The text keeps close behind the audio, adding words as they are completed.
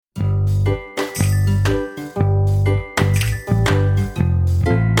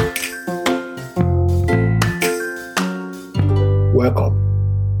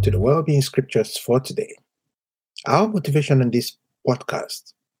wellbeing scriptures for today. Our motivation in this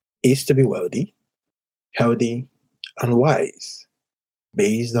podcast is to be wealthy, healthy, and wise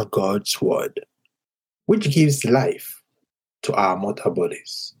based on God's word, which gives life to our mortal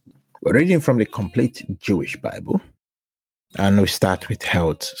bodies. We're reading from the complete Jewish Bible, and we start with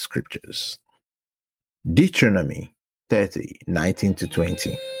health scriptures. Deuteronomy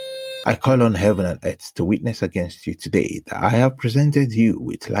 30:19-20. I call on heaven and earth to witness against you today that I have presented you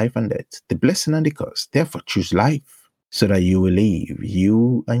with life and death, the blessing and the curse. Therefore choose life, so that you will live,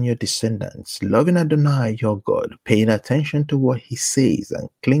 you and your descendants, loving Adonai your God, paying attention to what he says and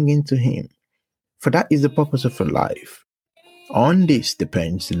clinging to him. For that is the purpose of your life. On this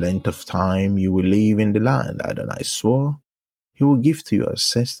depends the length of time you will live in the land Adonai swore he will give to your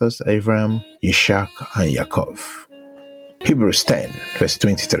ancestors Abraham, Ishak, and Yaakov. Hebrews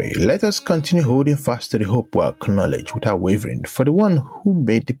 10:23. Let us continue holding fast to the hope we acknowledge without wavering, for the one who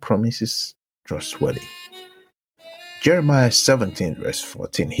made the promises trustworthy. Jeremiah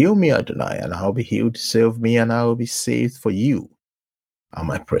 17:14. Heal me, Adonai, and I will be healed. Save me, and I will be saved, for you are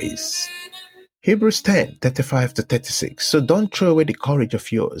my praise. Hebrews 10:35-36. So don't throw away the courage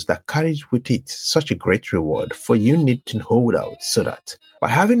of yours that carries with it such a great reward, for you need to hold out so that, by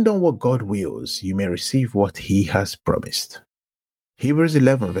having done what God wills, you may receive what he has promised. Hebrews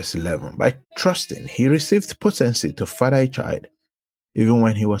 11:11. By trusting, he received potency to father a child, even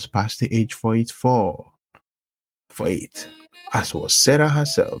when he was past the age for it, as was Sarah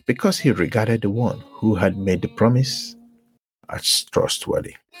herself, because he regarded the one who had made the promise as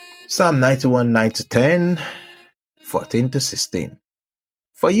trustworthy. Psalm 91:9-10, 14-16.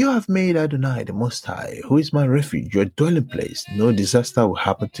 For you have made Adonai the Most High, who is my refuge, your dwelling place. No disaster will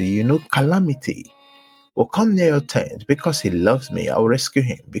happen to you, no calamity will come near your tent. Because he loves me, I will rescue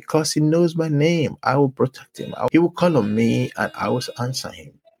him. Because he knows my name, I will protect him. He will call on me, and I will answer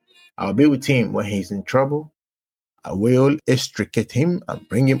him. I will be with him when he is in trouble. I will extricate him and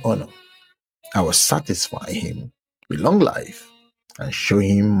bring him honor. I will satisfy him with long life and show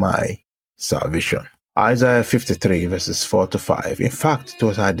him my salvation. Isaiah 53:4-5. In fact, it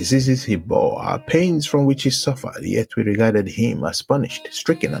was our diseases he bore, our pains from which he suffered, yet we regarded him as punished,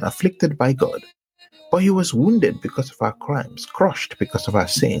 stricken, and afflicted by God. But he was wounded because of our crimes, crushed because of our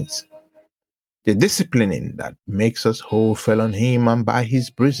sins. The disciplining that makes us whole fell on him, and by his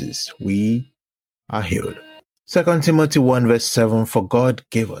bruises we are healed. 2 Timothy 1:7. For God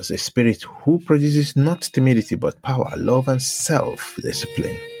gave us a spirit who produces not timidity, but power, love, and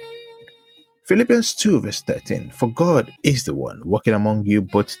self-discipline. Philippians 2:13. For God is the one working among you,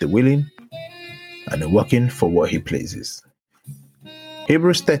 both the willing and the working for what he pleases.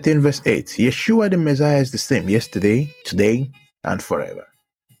 Hebrews 13:8. Yeshua the Messiah is the same yesterday, today, and forever.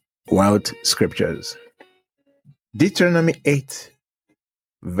 Wild scriptures. Deuteronomy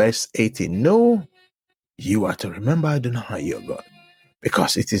 8:18. No, you are to remember Adonai your God,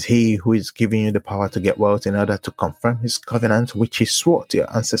 because it is he who is giving you the power to get wealth in order to confirm his covenant which he swore to your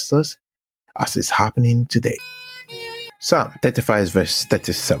ancestors, as is happening today. Psalm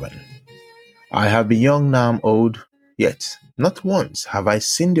 35:37. I have been young, now I'm old, yet not once have I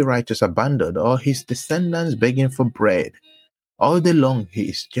seen the righteous abandoned or his descendants begging for bread. All day long he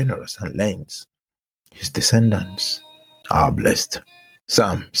is generous and lends. His descendants are blessed.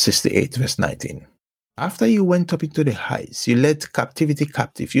 Psalm 68:19. After you went up into the heights, you led captivity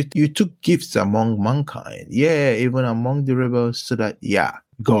captive. You took gifts among mankind, even among the rebels, so that,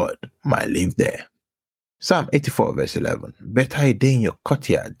 God might live there. Psalm 84:11. Better a day in your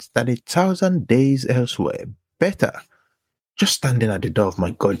courtyards than 1,000 days elsewhere. Better just standing at the door of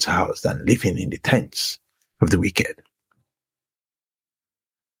my God's house than living in the tents of the wicked.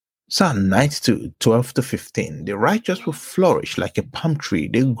 Psalm 92:12-15. The righteous will flourish like a palm tree.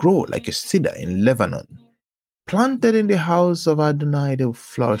 They grow like a cedar in Lebanon. Planted in the house of Adonai, they will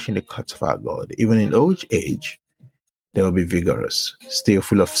flourish in the courts of our God. Even in old age, they will be vigorous, still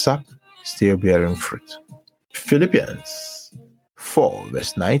full of sap, still bearing fruit. Philippians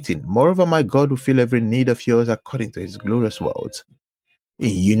 4:19. Moreover, my God will fill every need of yours according to his glorious wealth,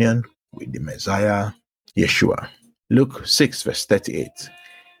 in union with the Messiah, Yeshua. Luke 6:38.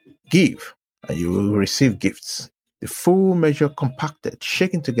 Give, and you will receive gifts. The full measure compacted,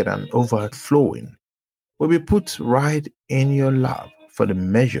 shaken together, and overflowing will be put right in your lap, for the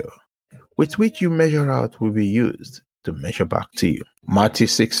measure with which you measure out will be used to measure back to you. Matthew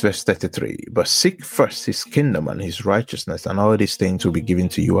 6:33. But seek first his kingdom and his righteousness, and all these things will be given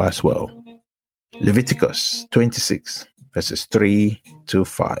to you as well. Leviticus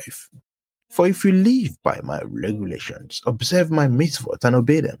 26:3-5. For if you live by my regulations, observe my mitzvot, and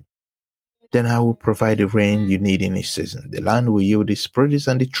obey them, Then I will provide the rain you need in each season. The land will yield its produce,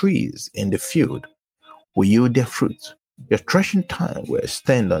 and the trees in the field will yield their fruit. Your threshing time will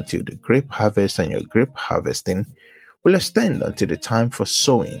extend until the grape harvest, and your grape harvesting will extend until the time for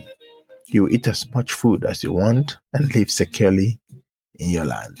sowing. You will eat as much food as you want and live securely in your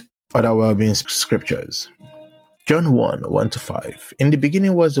land. Other well-being scriptures. John 1:1-5. In the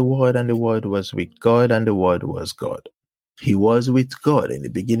beginning was the Word, and the Word was with God, and the Word was God. He was with God in the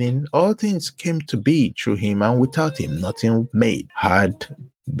beginning. All things came to be through him, and without him nothing made had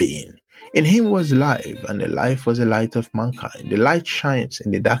been. In him was life, and the life was the light of mankind. The light shines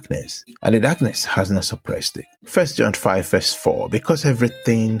in the darkness, and the darkness has not suppressed it. 1 John 5:4. Because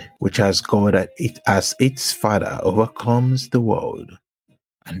everything which has God as its Father overcomes the world.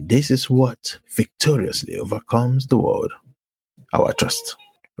 And this is what victoriously overcomes the world, our trust.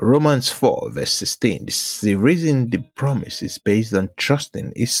 Romans 4:16. The reason the promise is based on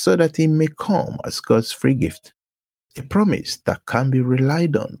trusting is so that it may come as God's free gift. A promise that can be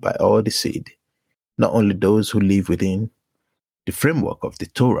relied on by all the seed, not only those who live within the framework of the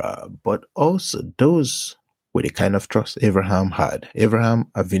Torah, but also those with the kind of trust Abraham had. Abraham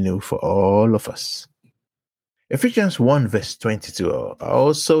avenue for all of us. Ephesians 1:22.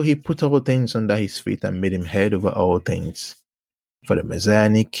 Also, he put all things under his feet and made him head over all things for the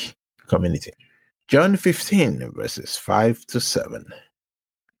Messianic community. John 15:5-7.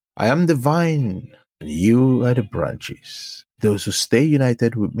 I am the vine, and you are the branches. Those who stay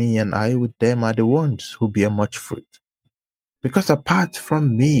united with me and I with them are the ones who bear much fruit. Because apart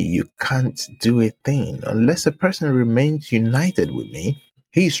from me, you can't do a thing. Unless a person remains united with me,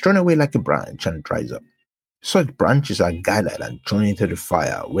 he is thrown away like a branch and dries up. Such branches are gathered and thrown into the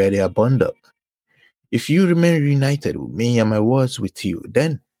fire, where they are burned up. If you remain united with me and my words with you,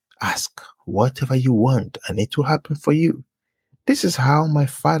 then ask whatever you want, and it will happen for you. This is how my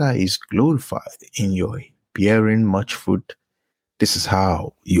Father is glorified, in your bearing much fruit. This is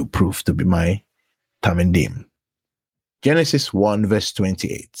how you prove to be my Tamidim. Genesis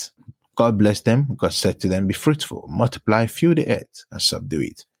 1:28. God blessed them. God said to them, be fruitful, multiply, fill the earth, and subdue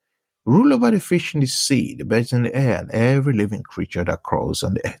it. Rule over the fish in the sea, the birds in the air, and every living creature that crawls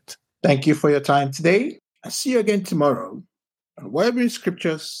on the earth. Thank you for your time today. I'll see you again tomorrow on Wellbeing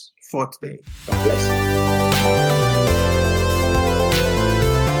Scriptures for today. God bless you.